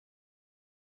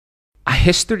A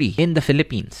history in the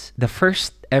Philippines. The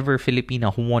first ever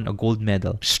Filipina who won a gold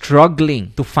medal.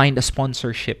 Struggling to find a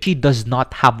sponsorship. She does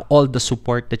not have all the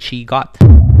support that she got.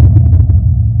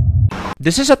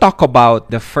 This is a talk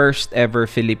about the first ever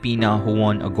Filipina who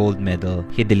won a gold medal,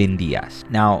 Hidilyn Diaz.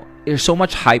 Now, there's so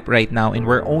much hype right now and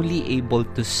we're only able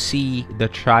to see the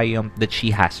triumph that she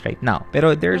has right now.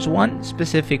 Pero there's one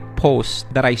specific post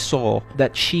that I saw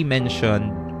that she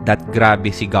mentioned that grabe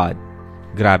si God.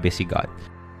 Grabe si God.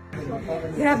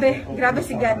 Grabe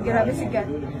si God, grabe si God.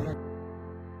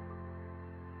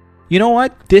 You know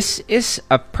what? This is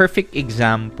a perfect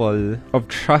example of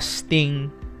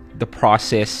trusting the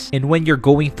process. And when you're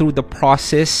going through the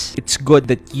process, it's good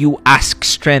that you ask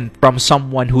strength from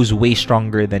someone who's way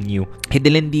stronger than you.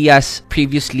 Hidilyn Diaz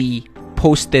previously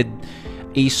posted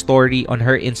a story on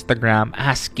her Instagram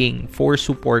asking for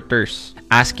supporters,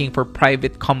 asking for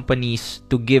private companies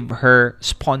to give her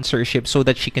sponsorship so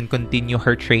that she can continue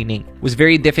her training. It was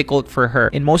very difficult for her.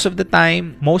 And most of the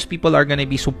time, most people are gonna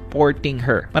be supporting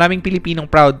her. Maraming Pilipinong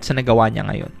proud sa nagawa niya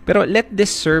ngayon. Pero let this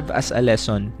serve as a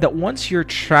lesson that once you're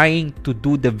trying to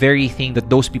do the very thing that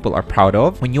those people are proud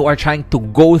of, when you are trying to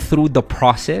go through the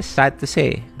process, sad to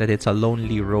say that it's a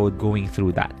lonely road going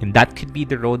through that. And that could be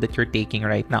the road that you're taking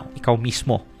right now. Ikaw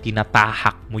mismo,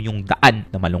 tinatahak mo yung daan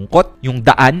na malungkot, yung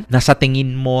daan na sa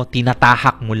tingin mo,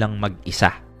 tinatahak mo lang mag-isa.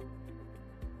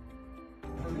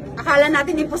 Akala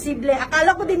natin imposible.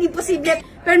 Akala ko din imposible.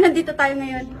 Pero nandito tayo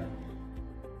ngayon.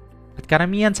 At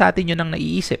karamihan sa atin yun ang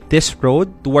naiisip. This road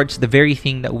towards the very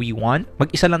thing that we want,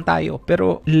 mag-isa lang tayo.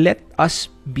 Pero let us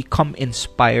become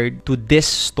inspired to this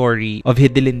story of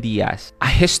Hidilyn Diaz. A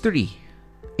history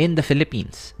in the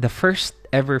Philippines. The first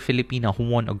ever Filipina who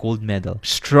won a gold medal.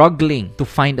 Struggling to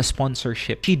find a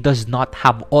sponsorship. She does not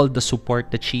have all the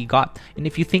support that she got. And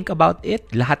if you think about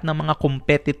it, lahat ng mga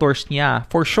competitors niya,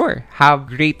 for sure, have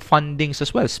great fundings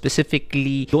as well.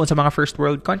 Specifically, doon sa mga first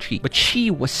world country. But she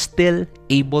was still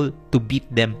able to beat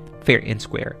them fair and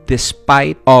square.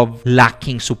 Despite of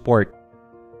lacking support.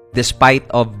 Despite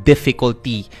of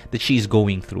difficulty that she's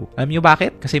going through. Alam niyo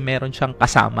bakit? Kasi meron siyang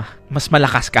kasama. Mas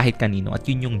malakas kahit kanino at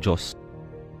yun yung Diyos.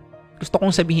 Gusto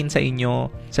kong sabihin sa inyo,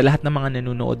 sa lahat ng mga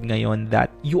nanonood ngayon, that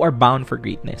you are bound for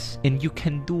greatness. And you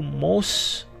can do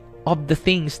most of the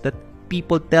things that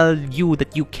people tell you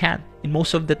that you can't. And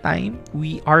most of the time,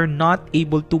 we are not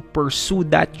able to pursue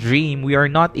that dream. We are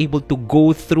not able to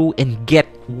go through and get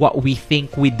what we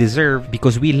think we deserve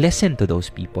because we listen to those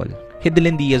people.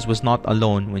 Hidilyn Diaz was not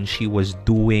alone when she was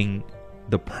doing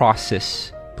the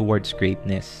process towards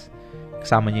greatness.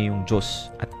 Kasama niya yung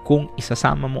Diyos. At kung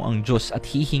isasama mo ang Diyos at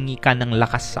hihingi ka ng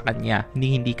lakas sa Kanya,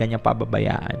 hindi ka niya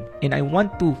pababayaan. And I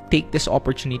want to take this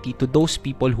opportunity to those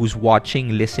people who's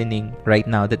watching, listening right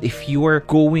now, that if you are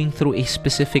going through a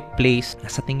specific place,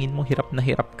 nasa tingin mo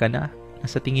hirap ka na,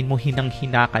 nasa tingin mo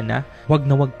hinang-hina ka na, wag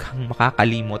kang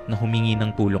makakalimot na humingi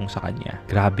ng tulong sa Kanya.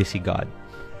 Grabe si God.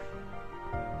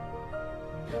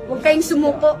 Huwag kayong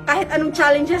sumuko kahit anong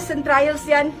challenges and trials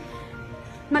yan.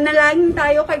 Manalangin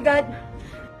tayo kay God.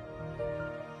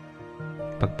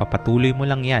 Pagpapatuloy mo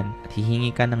lang yan at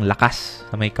hihingi ka ng lakas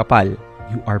sa may kapal,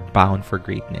 you are bound for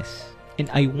greatness.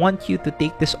 And I want you to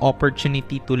take this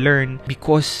opportunity to learn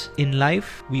because in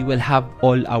life, we will have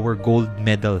all our gold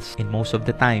medals. And most of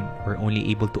the time, we're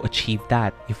only able to achieve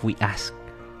that if we ask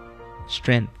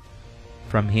strength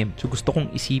from Him. So gusto kong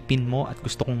isipin mo at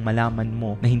gusto kong malaman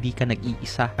mo na hindi ka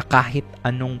nag-iisa. Na kahit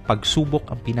anong pagsubok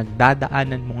ang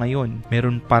pinagdadaanan mo ngayon,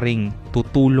 meron pa ring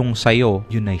tutulong sa'yo,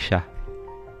 yun ay siya.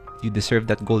 You deserve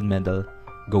that gold medal.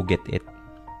 Go get it.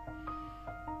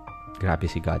 Grabe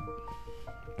si God.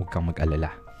 Huwag kang mag-alala.